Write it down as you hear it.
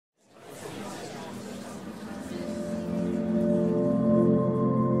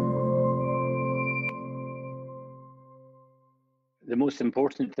most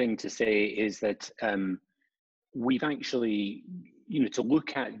important thing to say is that we've actually, to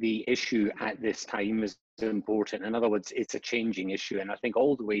look at the issue at this time is important. In other words, it's a changing issue. And I think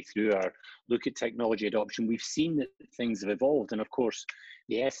all the way through our look at technology adoption, we've seen that things have evolved. And of course,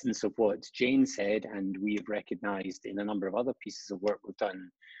 the essence of what Jane said, and we've recognized in a number of other pieces of work we've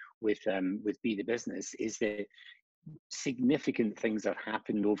done with Be the Business, is that significant things have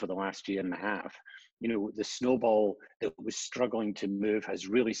happened over the last year and a half. The snowball that was struggling to move has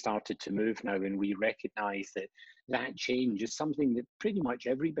really started to move now, and we recognize that that change is something that pretty much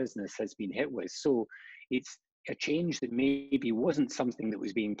every business has been hit with. So it's a change that maybe wasn't something that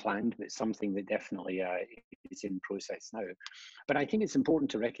was being planned, but something that definitely is in process now. But I think it's important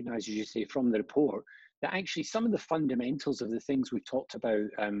to recognize, as you say, from the report, that actually some of the fundamentals of the things we've talked about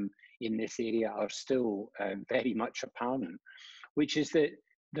in this area are still very much apparent, which is that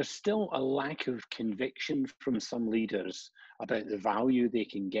there's still a lack of conviction from some leaders about the value they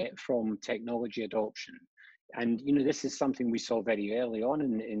can get from technology adoption. And this is something we saw very early on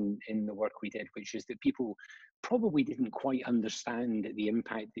in the work we did, which is that people probably didn't quite understand the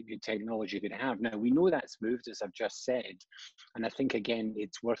impact that good technology could have. Now, we know that's moved, as I've just said. And I think, again,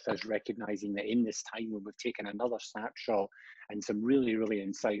 it's worth us recognizing that in this time when we've taken another snapshot and some really, really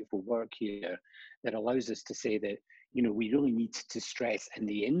insightful work here that allows us to say that, we really need to stress, and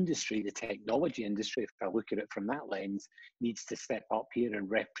the industry, the technology industry, if I look at it from that lens, needs to step up here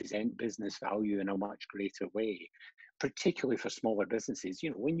and represent business value in a much greater way, particularly for smaller businesses.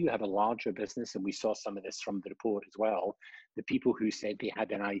 When you have a larger business, and we saw some of this from the report as well, the people who said they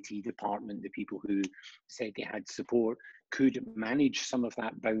had an IT department, the people who said they had support could manage some of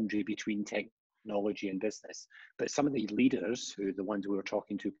that boundary between technology and business. But some of the leaders, the ones we were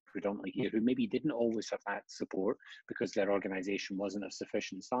talking to predominantly here, who maybe didn't always have that support because their organization wasn't of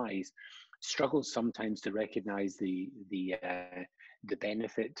sufficient size, struggled sometimes to recognize the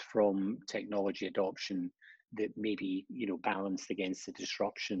benefit from technology adoption that maybe balanced against the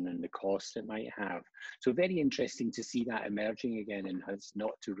disruption and the cost it might have. So very interesting to see that emerging again, and has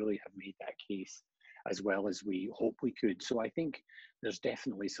not to really have made that case as well as we hope we could. So I think there's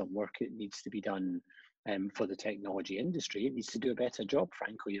definitely some work that needs to be done for the technology industry. It needs to do a better job,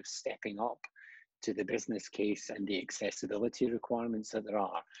 frankly, of stepping up to the business case and the accessibility requirements that there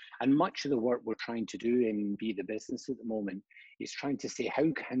are. And much of the work we're trying to do in Be the Business at the moment is trying to say,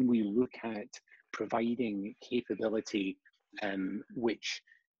 how can we look at providing capability which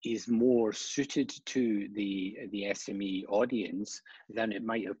is more suited to the SME audience than it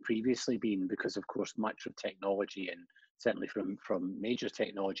might have previously been, because of course much of technology, and certainly from major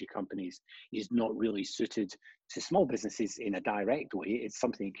technology companies, is not really suited to small businesses in a direct way. It's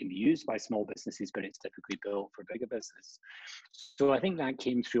something that can be used by small businesses, but it's typically built for bigger business. So I think that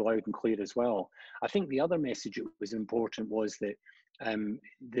came through loud and clear as well. I think the other message that was important was that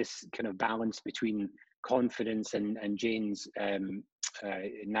this kind of balance between confidence and Jane's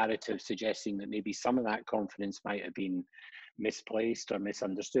narrative suggesting that maybe some of that confidence might have been misplaced or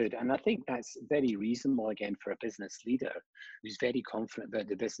misunderstood. And I think that's very reasonable, again, for a business leader who's very confident about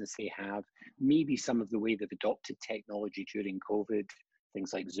the business they have. Maybe some of the way they've adopted technology during COVID,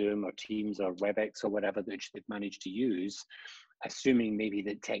 things like Zoom or Teams or WebEx or whatever that they've managed to use, assuming maybe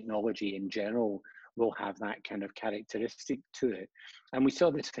that technology in general will have that kind of characteristic to it. And we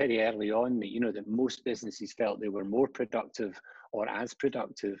saw this very early on, that, that most businesses felt they were more productive or as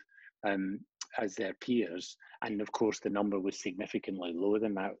productive as their peers. And of course, the number was significantly lower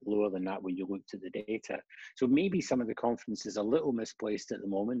than that when you looked at the data. So maybe some of the confidence is a little misplaced at the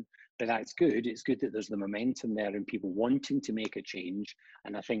moment, but that's good. It's good that there's the momentum there and people wanting to make a change.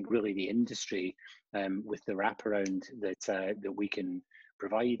 And I think really the industry, with the wraparound that we can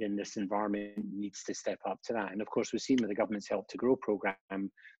provide in this environment, needs to step up to that. And of course, we've seen with the government's Help to Grow programme,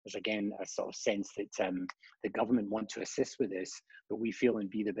 there's again a sort of sense that the government want to assist with this, but we feel in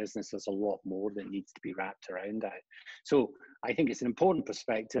Be the Business there's a lot more that needs to be wrapped around that. So I think it's an important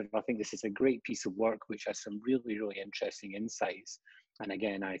perspective. I think this is a great piece of work which has some really, really interesting insights. And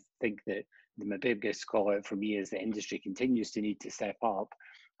again, I think that my biggest call out for me is the industry continues to need to step up.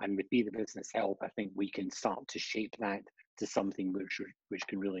 And with Be the Business help, I think we can start to shape that to something which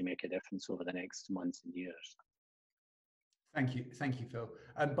can really make a difference over the next months and years. Thank you, Phil.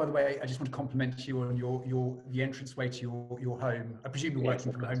 By the way, I just want to compliment you on the entranceway to your home. I presume you're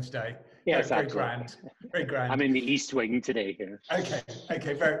working from home today. Yes, very grand, very grand. I'm in the East Wing today here.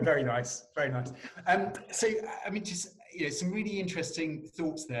 Okay, very nice, very nice. So I mean, just some really interesting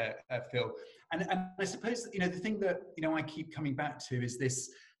thoughts there, Phil. And I suppose the thing that I keep coming back to is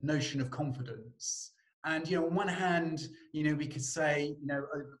this notion of confidence. And on one hand, we could say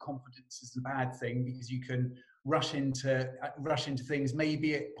overconfidence is a bad thing because you can rush into things.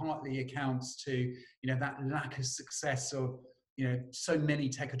 Maybe it partly accounts to, you know, that lack of success of, you know, so many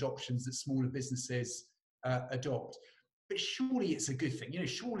tech adoptions that smaller businesses adopt. But surely it's a good thing. You know,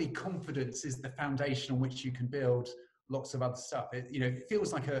 surely confidence is the foundation on which you can build lots of other stuff. It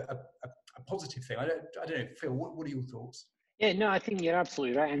feels like a positive thing. I don't know, Phil. What are your thoughts? Yeah, no, I think you're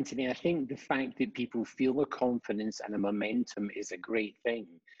absolutely right, Anthony. I think the fact that people feel a confidence and a momentum is a great thing.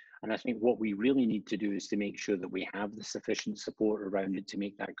 And I think what we really need to do is to make sure that we have the sufficient support around it to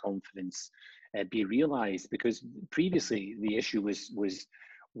make that confidence be realized. Because previously the issue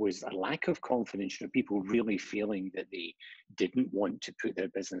was a lack of confidence, you know, people really feeling that they didn't want to put their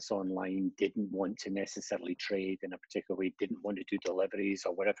business online, didn't want to necessarily trade in a particular way, didn't want to do deliveries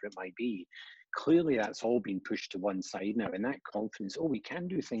or whatever it might be. Clearly that's all been pushed to one side now, and that confidence, oh, we can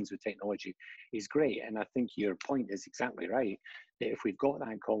do things with technology, is great. And I think your point is exactly right, that if we've got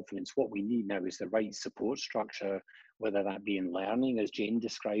that confidence, what we need now is the right support structure, whether that be in learning, as Jane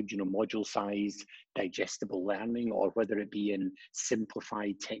described, you know, module sized, digestible learning, or whether it be in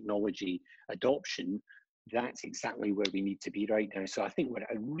simplified technology adoption. That's exactly where we need to be right now. So I think we're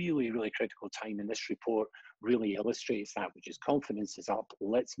at a really, really critical time, and this report really illustrates that, which is confidence is up.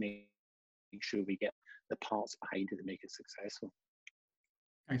 Let's make sure we get the parts behind it to make it successful.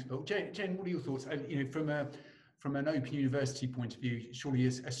 Thanks, Bill. Jen, what are your thoughts? You know, from an open university point of view, surely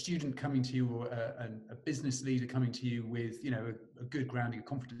as a student coming to you, or a business leader coming to you with, you know, a good grounding of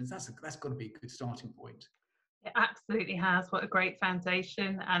confidence, that's got to be a good starting point. It absolutely has. What a great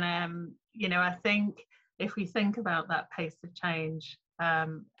foundation. And you know, I think if we think about that pace of change,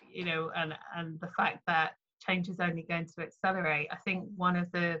 you know, and the fact that change is only going to accelerate, I think one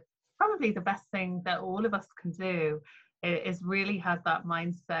of the probably the best thing that all of us can do is really have that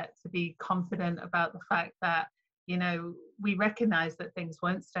mindset to be confident about the fact that, you know, we recognize that things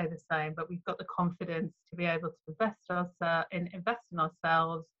won't stay the same, but we've got the confidence to be able to invest in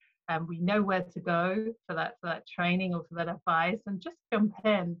ourselves. And we know where to go for that training or for that advice, and just jump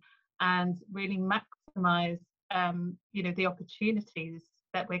in and really maximize, you know, the opportunities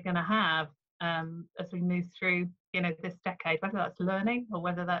that we're going to have as we move through, you know, this decade, whether that's learning or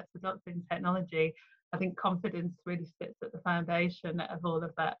whether that's adopting technology. I think confidence really sits at the foundation of all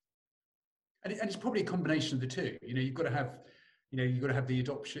of that. And it's probably a combination of the two. You know, you've got to have the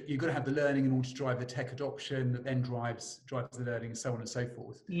adoption, you've got to have the learning in order to drive the tech adoption that then drives the learning, and so on and so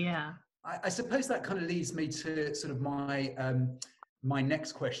forth. Yeah. I suppose that kind of leads me to sort of my my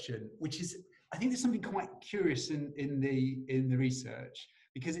next question, which is, I think there's something quite curious in the research,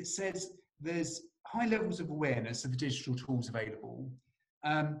 because it says there's high levels of awareness of the digital tools available,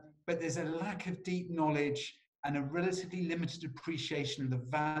 but there's a lack of deep knowledge and a relatively limited appreciation of the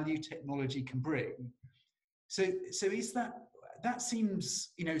value technology can bring. So is that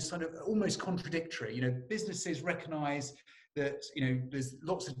seems, you know, sort of almost contradictory. You know, businesses recognize that, you know, there's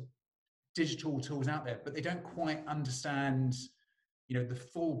lots of digital tools out there, but they don't quite understand, you know, the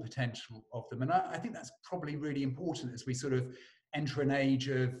full potential of them. And I think that's probably really important as we sort of enter an age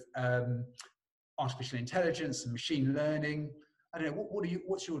of artificial intelligence and machine learning. I don't know,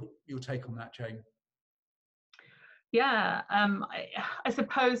 what's your take on that, Jane? Yeah, I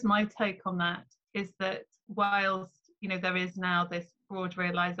suppose my take on that is that whilst, you know, there is now this broad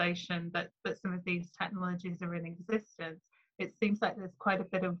realization that some of these technologies are in existence, it seems like there's quite a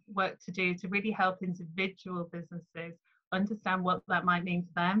bit of work to do to really help individual businesses understand what that might mean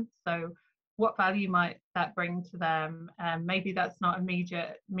to them. So what value might that bring to them? Maybe that's not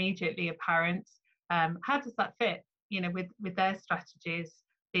immediately apparent. How does that fit, you know, with their strategies,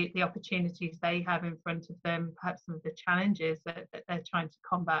 the opportunities they have in front of them, perhaps some of the challenges that they're trying to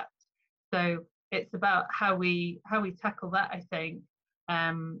combat? So it's about how we tackle that, I think,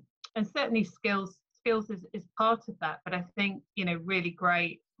 and certainly skills is part of that. But I think, you know, really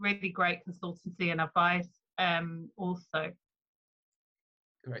great consultancy and advice also.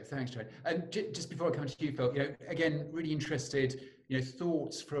 Great, thanks, Jane. And just before I come to you, Phil, you know, again, really interested, you know,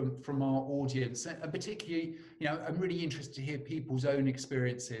 thoughts from our audience, and particularly, you know, I'm really interested to hear people's own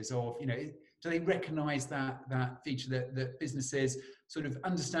experiences of, you know, do they recognise that feature that businesses sort of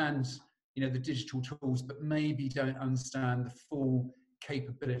understand, you know, the digital tools, but maybe don't understand the full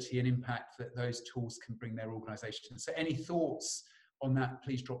capability and impact that those tools can bring their organisation. So, any thoughts on that?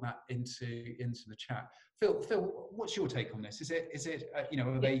 Please drop that into the chat. Phil, what's your take on this? Is it you know,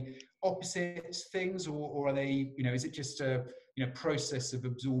 are they opposite things, or are they, you know, is it just a, you know, process of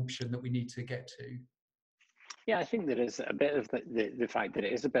absorption that we need to get to? Yeah, I think there is a bit of the fact that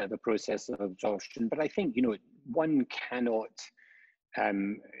it is a bit of a process of absorption, but I think, you know, one cannot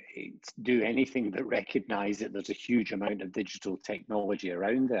do anything but recognize that there's a huge amount of digital technology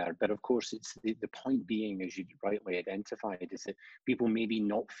around there. But of course, it's the point being, as you rightly identified, is that people maybe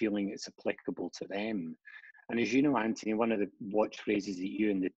not feeling it's applicable to them. And as you know, Anthony, one of the watch phrases that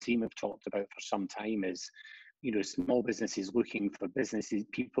you and the team have talked about for some time is, you know, small businesses looking for businesses,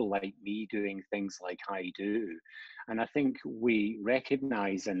 people like me doing things like I do. And I think we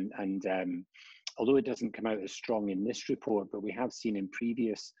recognize, and although it doesn't come out as strong in this report, but we have seen in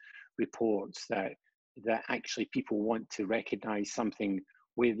previous reports that actually people want to recognize something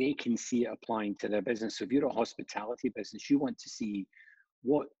where they can see it applying to their business. So if you're a hospitality business, you want to see,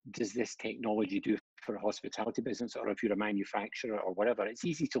 what does this technology do for a hospitality business? Or if you're a manufacturer or whatever, it's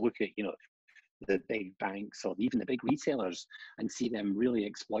easy to look at, you know, the big banks or even the big retailers and see them really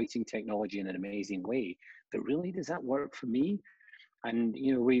exploiting technology in an amazing way. But really, does that work for me? And,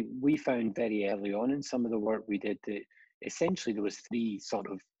 you know, we found very early on in some of the work we did that essentially there was three sort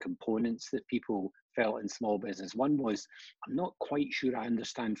of components that people felt in small business. One was, I'm not quite sure I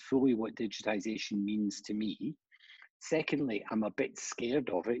understand fully what digitization means to me. Secondly, I'm a bit scared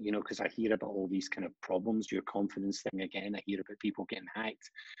of it, you know, because I hear about all these kind of problems, your confidence thing again, I hear about people getting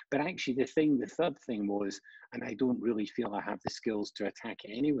hacked. But actually the third thing was, and I don't really feel I have the skills to attack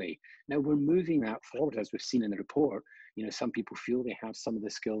it anyway. Now we're moving that forward, as we've seen in the report. You know, some people feel they have some of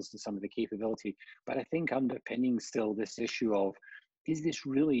the skills and some of the capability, but I think underpinning still this issue of, is this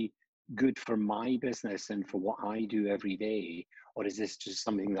really good for my business and for what I do every day? Or is this just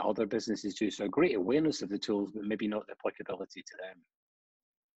something that other businesses do? So a great awareness of the tools, but maybe not the applicability to them.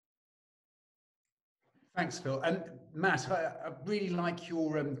 Thanks, Phil. And Matt, I really like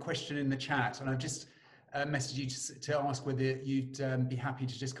your question in the chat, and I've just messaged you to ask whether you'd be happy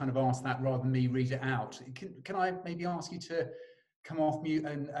to just kind of ask that rather than me read it out. Can I maybe ask you to come off mute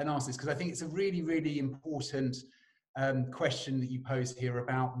and ask this? Because I think it's a really, really important question that you pose here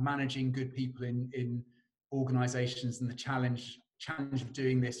about managing good people in organizations and the challenge of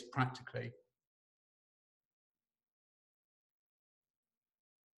doing this practically.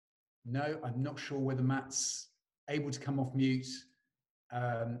 No, I'm not sure whether Matt's able to come off mute.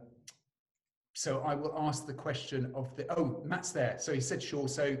 So I will ask the question of the, oh, Matt's there. So he said sure.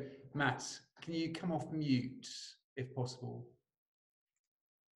 So Matt, can you come off mute if possible?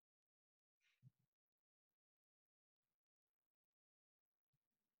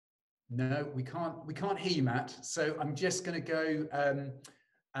 No, we can't hear you, Matt. So I'm just going to go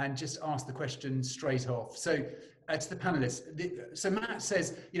and just ask the question straight off. So to the panelists, so Matt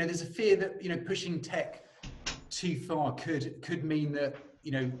says, you know, there's a fear that, you know, pushing tech too far could mean that,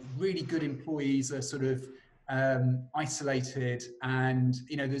 you know, really good employees are sort of isolated, and,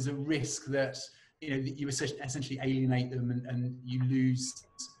 you know, there's a risk that, you know, you essentially alienate them, and you lose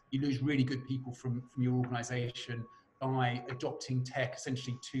really good people from your organization by adopting tech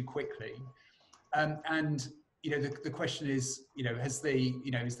essentially too quickly. And, you know, the question is, you know, is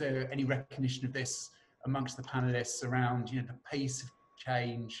there any recognition of this amongst the panelists around, you know, the pace of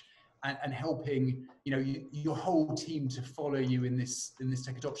change and helping, you know, your whole team to follow you in this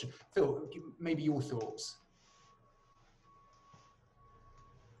tech adoption? Phil, maybe your thoughts.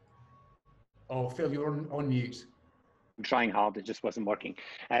 Oh, Phil, you're on mute. I'm trying hard, it just wasn't working.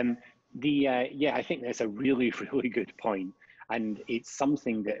 Yeah, I think that's a really, really good point. And it's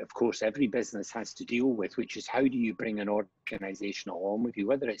something that, of course, every business has to deal with, which is, how do you bring an organization along with you,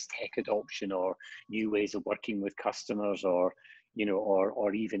 whether it's tech adoption or new ways of working with customers, or, you know,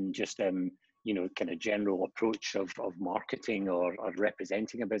 or even just, you know, kind of general approach of marketing or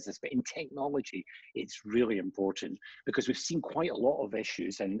representing a business. But in technology, it's really important, because we've seen quite a lot of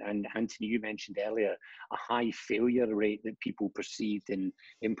issues. And Anthony, you mentioned earlier, a high failure rate that people perceived in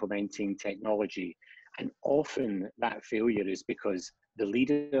implementing technology. And often that failure is because the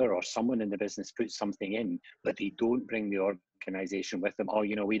leader or someone in the business puts something in, but they don't bring the organization with them. Oh,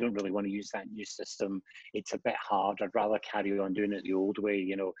 you know, we don't really want to use that new system. It's a bit hard. I'd rather carry on doing it the old way.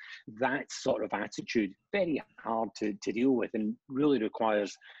 You know, that sort of attitude, very hard to deal with, and really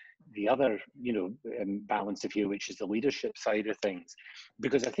requires the other, you know, balance of here, which is the leadership side of things.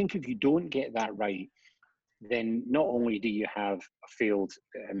 Because I think if you don't get that right, then not only do you have a failed,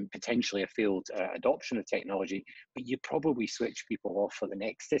 potentially a failed adoption of technology, but you probably switch people off for the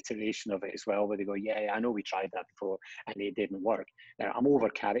next iteration of it as well, where they go, yeah, I know we tried that before and it didn't work. Now, I'm over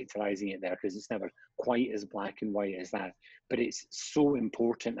characterizing it there because it's never quite as black and white as that, but it's so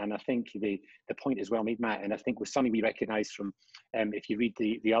important. And I think the point is well made, Matt, and I think was something we recognize from, if you read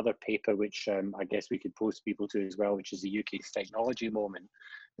the other paper, which I guess we could post people to as well, which is the UK's technology moment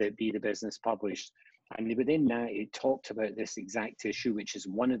that Be the Business published. And within that, it talked about this exact issue, which is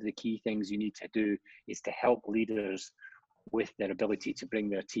one of the key things you need to do is to help leaders with their ability to bring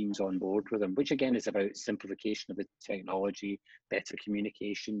their teams on board with them, which again is about simplification of the technology, better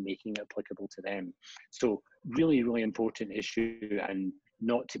communication, making it applicable to them. So really, really important issue and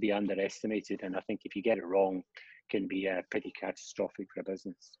not to be underestimated. And I think if you get it wrong, can be pretty catastrophic for a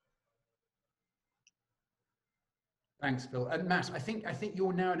business. Thanks, Phil. And Matt, I think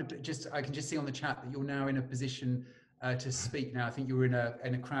you're now in a I can just see on the chat that you're now in a position to speak now. I think you were in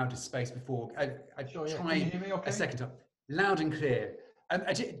a crowded space before. Sure, yeah. Try Can you hear me okay? a second time, loud and clear.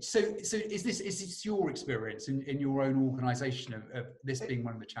 So is this your experience in your own organisation of this being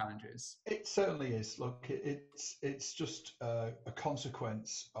one of the challenges? It certainly is. Look, it's just a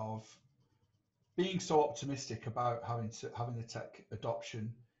consequence of being so optimistic about having the tech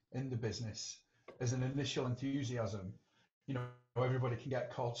adoption in the business as an initial enthusiasm. You know, everybody can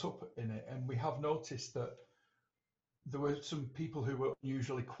get caught up in it, and we have noticed that there were some people who were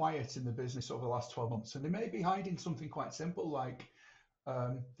unusually quiet in the business over the last 12 months, and they may be hiding something quite simple like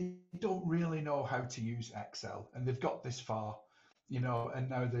they don't really know how to use Excel, and they've got this far, you know, and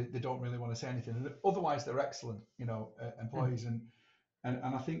now they don't really want to say anything. And otherwise, they're excellent, you know, employees. And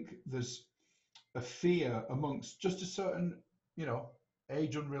I think there's a fear amongst just a certain, you know,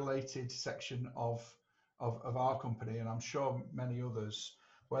 age-unrelated section of our company, and I'm sure many others,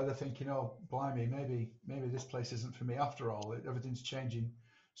 where they're thinking, oh, blimey, maybe this place isn't for me after all. Everything's changing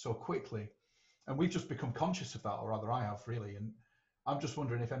so quickly. And we've just become conscious of that, or rather I have really. And I'm just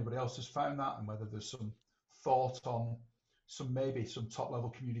wondering if anybody else has found that, and whether there's some thought on maybe some top level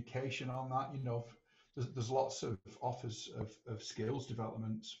communication on that. You know, there's lots of offers of skills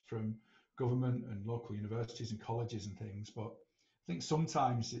development from government and local universities and colleges and things, but I think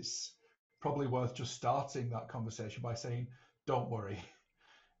sometimes it's probably worth just starting that conversation by saying, don't worry,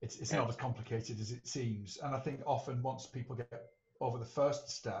 it's not as complicated as it seems. And I think often once people get over the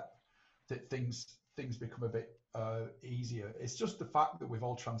first step, that things become a bit easier. It's just the fact that we've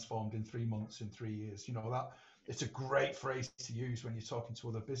all transformed in 3 months, in 3 years. You know, that it's a great phrase to use when you're talking to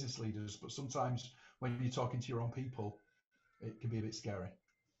other business leaders, but sometimes when you're talking to your own people, it can be a bit scary.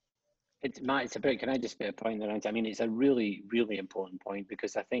 Matt, it's about, can I just make a point there? I mean, it's a really, really important point,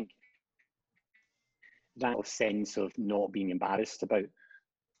 because I think that sense of not being embarrassed about,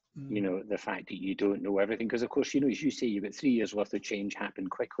 you know, the fact that you don't know everything. Because of course, you know, as you say, you've got 3 years worth of change happen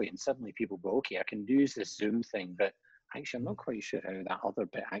quickly, and suddenly people go, okay, I can use this Zoom thing, but actually I'm not quite sure how that other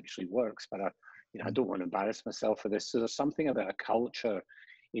bit actually works, but I don't want to embarrass myself for this. So there's something about a culture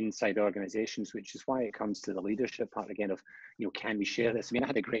inside organizations, which is why it comes to the leadership part again of, you know, can we share this? I mean, I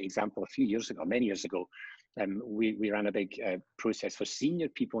had a great example a few years ago, many years ago. We ran a big process for senior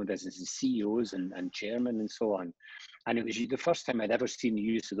people in businesses, CEOs and chairmen and so on. And it was the first time I'd ever seen the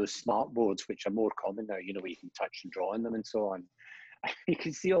use of those smart boards, which are more common now, you know, where you can touch and draw on them and so on. You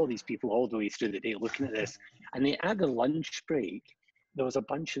can see all these people all the way through the day looking at this. And they, at the lunch break, there was a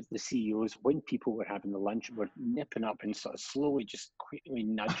bunch of the CEOs, when people were having the lunch, were nipping up and sort of slowly, just quickly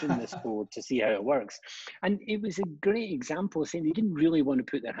nudging this board to see how it works. And it was a great example of saying they didn't really want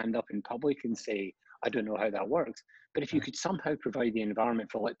to put their hand up in public and say, I don't know how that works. But if you could somehow provide the environment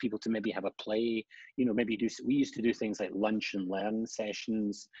for like people to maybe have a play, you know, maybe we used to do things like lunch and learn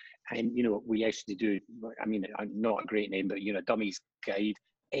sessions. And, you know, we actually do, I mean, not a great name, but, you know, Dummies Guide,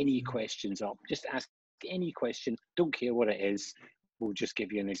 any questions up, just ask any question, don't care what it is. We'll just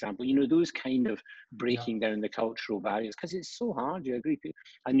give you an example. You know, those kind of breaking down the cultural barriers, because it's so hard, you agree?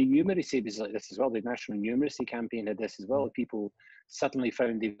 And the numeracy was like this as well. The National Numeracy Campaign had this as well. People suddenly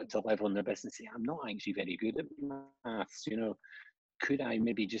found they got to a level in their business and say, I'm not actually very good at maths, you know, could I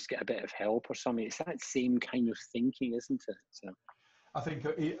maybe just get a bit of help or something? It's that same kind of thinking, isn't it? So I think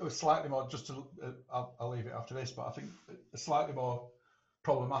it was slightly more, just to, I'll leave it after this, but I think a slightly more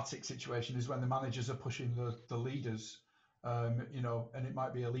problematic situation is when the managers are pushing the leaders. You know, and it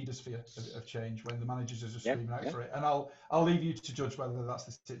might be a leader sphere of change when the managers are just screaming out for it. And I'll leave you to judge whether that's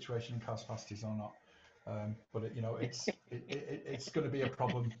the situation in Cars Pasties or not. But you know, it's going to be a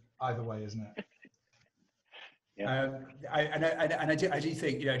problem either way, isn't it? I do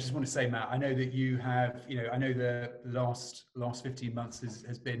think, you know, I just want to say, Matt, I know that you have, you know, I know the last 15 months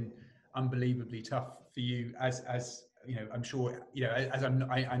has been unbelievably tough for you, as you know, I'm sure, you know, as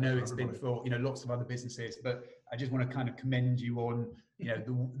I know it's been for, you know, lots of other businesses, but I just want to kind of commend you on, you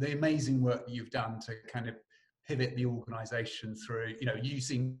know, the amazing work that you've done to kind of pivot the organisation through, you know,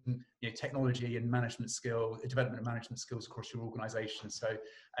 using, you know, technology and management skill, development of management skills across your organisation. So,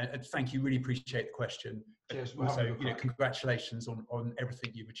 and thank you, really appreciate the question. Cheers. Also, you know, congratulations on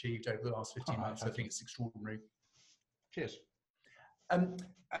everything you've achieved over the last 15 months. I think it's extraordinary. Cheers. I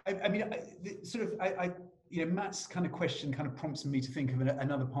mean, you know, Matt's kind of question kind of prompts me to think of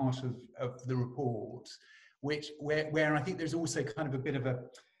another part of the report, where I think there's also kind of a bit of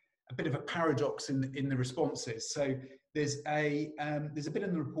a paradox in the responses. So there's a bit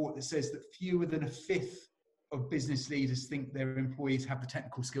in the report that says that fewer than a fifth of business leaders think their employees have the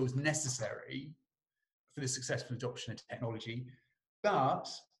technical skills necessary for the successful adoption of technology. But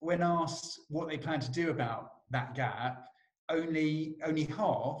when asked what they plan to do about that gap, only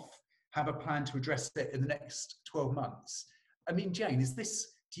half have a plan to address it in the next 12 months. I mean, Jane,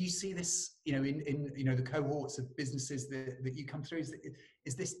 do you see this, in the cohorts of businesses that you come through?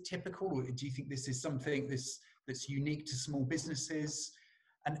 Is this typical, or do you think this is something that's unique to small businesses?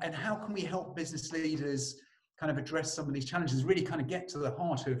 And how can we help business leaders kind of address some of these challenges, really kind of get to the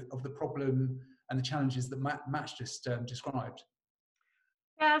heart of the problem and the challenges that Matt just described?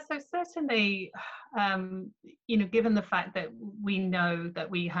 Yeah, so certainly, given the fact that we know that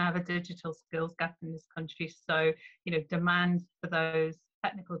we have a digital skills gap in this country, so, demand for those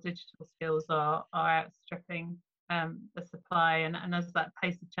technical digital skills are outstripping the supply, and as that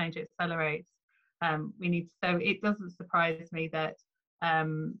pace of change accelerates, so it doesn't surprise me that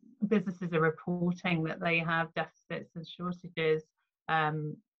businesses are reporting that they have deficits and shortages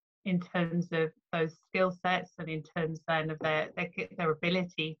in terms of those skill sets, and in terms then of their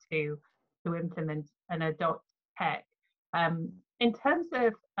ability to implement and adopt tech. In terms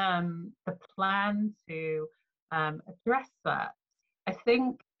of the plan to address that, I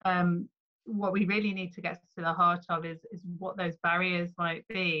think what we really need to get to the heart of is what those barriers might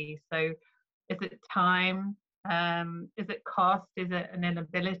be. So is it time? Is it cost? Is it an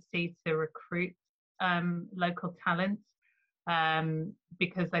inability to recruit local talent?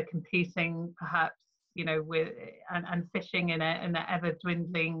 Because they're competing perhaps with and fishing in an ever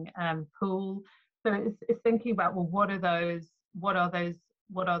dwindling pool. So it's thinking about, well, what are those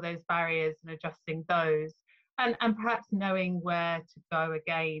barriers, and adjusting those, and perhaps knowing where to go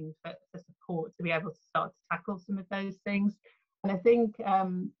again for support to be able to start to tackle some of those things. And I think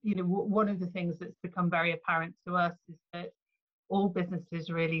one of the things that's become very apparent to us is that all businesses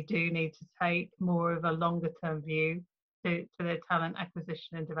really do need to take more of a longer term view to their talent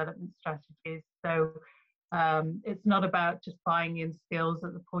acquisition and development strategies. So it's not about just buying in skills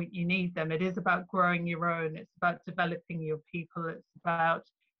at the point you need them. It is about growing your own. It's about developing your people. It's about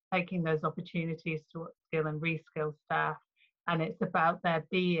taking those opportunities to upskill and reskill staff. And it's about there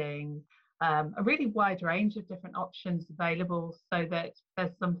being a really wide range of different options available, so that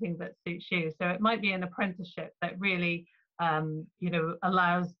there's something that suits you. So it might be an apprenticeship that really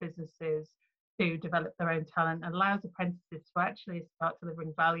allows businesses to develop their own talent, and allows apprentices to actually start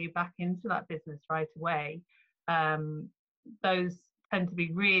delivering value back into that business right away. Those tend to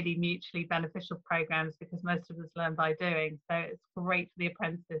be really mutually beneficial programs, because most of us learn by doing. So it's great for the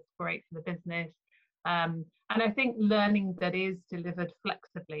apprentice, great for the business. And I think learning that is delivered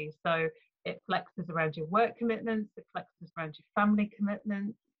flexibly. So it flexes around your work commitments, it flexes around your family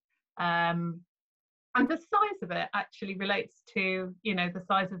commitments. And the size of it actually relates to, the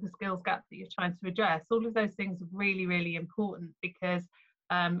size of the skills gap that you're trying to address. All of those things are really, really important, because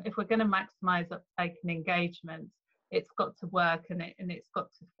if we're going to maximise uptake and engagement, it's got to work, and it's got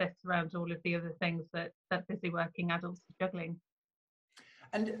to fit around all of the other things that busy working adults are juggling.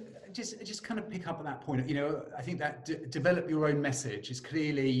 And just kind of pick up on that point, I think that develop your own message is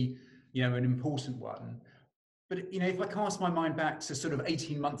clearly, an important one. But, if I cast my mind back to sort of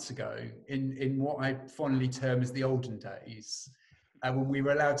 18 months ago, in what I fondly term as the olden days, when we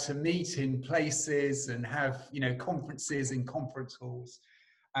were allowed to meet in places and have, conferences in conference halls,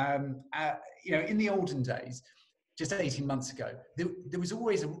 in the olden days, just 18 months ago, there was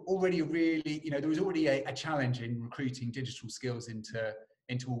already a challenge in recruiting digital skills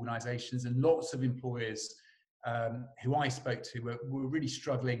into organisations, and lots of employers who I spoke to were really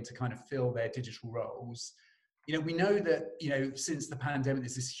struggling to kind of fill their digital roles. We know that, since the pandemic,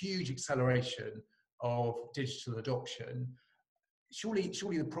 there's this huge acceleration of digital adoption. Surely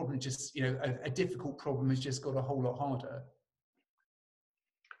the problem just, a difficult problem has just got a whole lot harder.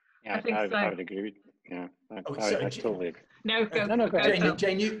 Yeah, I would agree with you. Yeah, I totally agree. No, go ahead.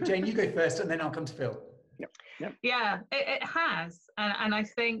 Jane, you go first, and then I'll come to Phil. Yeah, it has, and I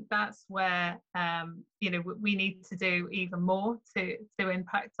think that's where we need to do even more to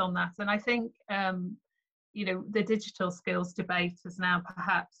impact on that. And I think the digital skills debate has now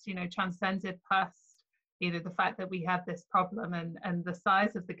perhaps transcended past the fact that we have this problem and the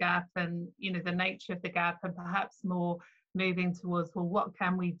size of the gap, and the nature of the gap, and perhaps more moving towards, well, what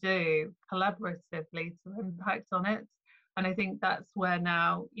can we do collaboratively to impact on it? And I think that's where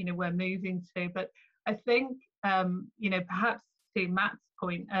now we're moving to. But I think perhaps to Matt's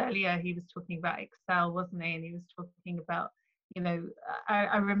point earlier, he was talking about Excel, wasn't he? And he was talking about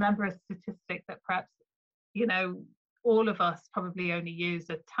I remember a statistic that perhaps you know, all of us probably only use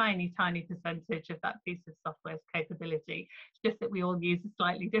a tiny, tiny percentage of that piece of software's capability. It's just that we all use a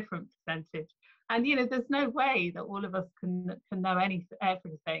slightly different percentage. And, you know, there's no way that all of us can know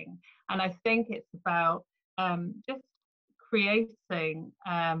everything. And I think it's about just creating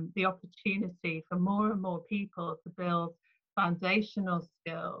the opportunity for more and more people to build foundational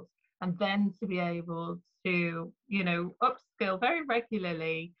skills, and then to be able to, you know, upskill very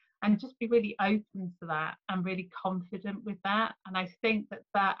regularly and just be really open to that and really confident with that. And I think that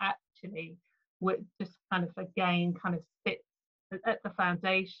that actually would just kind of, again, kind of sits at the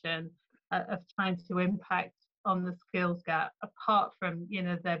foundation of trying to impact on the skills gap, apart from, you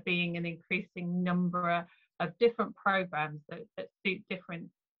know, there being an increasing number of different programs that suit different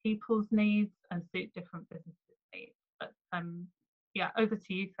people's needs and suit different businesses' needs. But yeah, over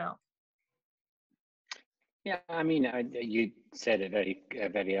to you, Phil. Yeah, I mean, you said it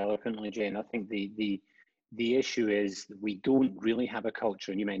very eloquently, Jane. I think the issue is we don't really have a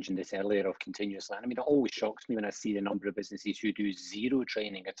culture, and you mentioned this earlier, of continuous learning. I mean, it always shocks me when I see the number of businesses who do zero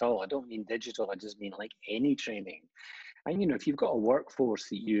training at all. I don't mean digital, I just mean like any training. And, you know, if you've got a workforce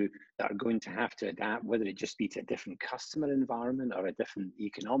that are going to have to adapt, whether it just be to a different customer environment or a different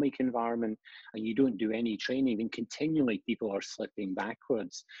economic environment, and you don't do any training, then continually people are slipping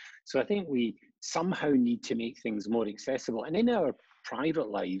backwards. So I think we somehow need to make things more accessible. And in our private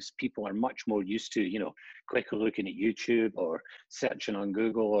lives, people are much more used to, you know, quickly looking at YouTube or searching on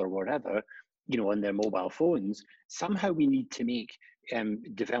Google or whatever, you know, on their mobile phones. Somehow we need to make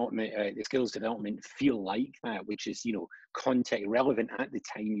development, the skills development feel like that, which is, you know, content relevant at the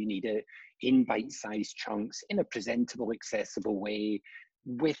time you need it, in bite-sized chunks, in a presentable, accessible way,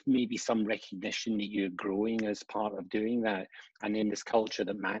 with maybe some recognition that you're growing as part of doing that. And then this culture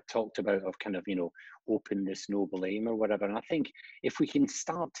that Matt talked about of kind of, you know, openness, noble aim or whatever. And I think if we can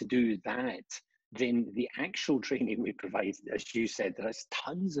start to do that, then the actual training we provide, as you said, there's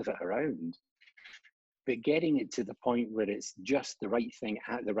tons of it around. But getting it to the point where it's just the right thing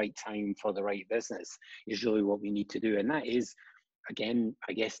at the right time for the right business is really what we need to do. And that is, again,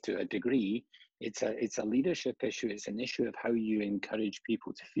 I guess to a degree, it's a leadership issue. It's an issue of how you encourage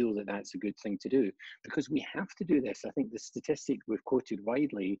people to feel that that's a good thing to do, because we have to do this. I think the statistic we've quoted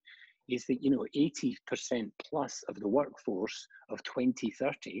widely is that, you know, 80% plus of the workforce of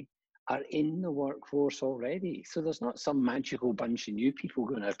 2030 are in the workforce already. So there's not some magical bunch of new people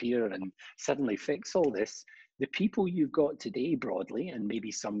going to appear and suddenly fix all this. The people you've got today broadly, and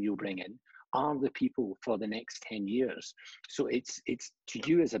maybe some you'll bring in, are the people for the next 10 years. So it's to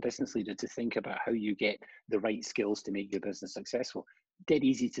you as a business leader to think about how you get the right skills to make your business successful. Dead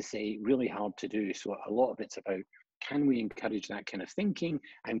easy to say, really hard to do. So a lot of it's about, can we encourage that kind of thinking,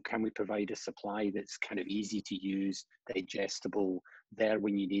 and can we provide a supply that's kind of easy to use, digestible, there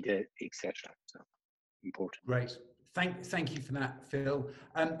when you need it, etc. So important. Great. Thank you for that, Phil.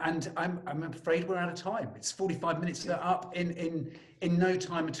 And I'm afraid we're out of time. It's 45 minutes up in no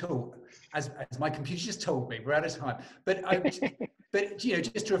time at all. As my computer just told me, we're out of time. But but you know,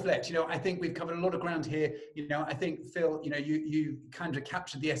 just to reflect, you know, I think we've covered a lot of ground here. You know, I think, Phil, you know, you kind of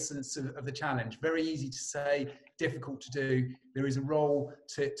captured the essence of the challenge. Very easy to say, difficult to do. There is a role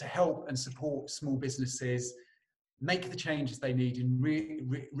to help and support small businesses make the changes they need and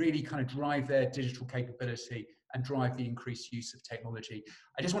really kind of drive their digital capability and drive the increased use of technology.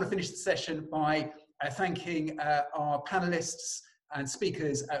 I just want to finish the session by thanking our panelists and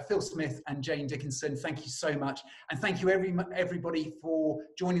speakers, Phil Smith and Jane Dickinson. Thank you so much. And thank you everybody for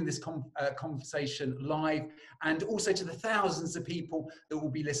joining this conversation live, and also to the thousands of people that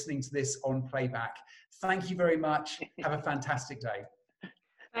will be listening to this on playback. Thank you very much. Have a fantastic day.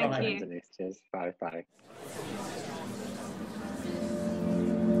 Thank you. Cheers. Bye.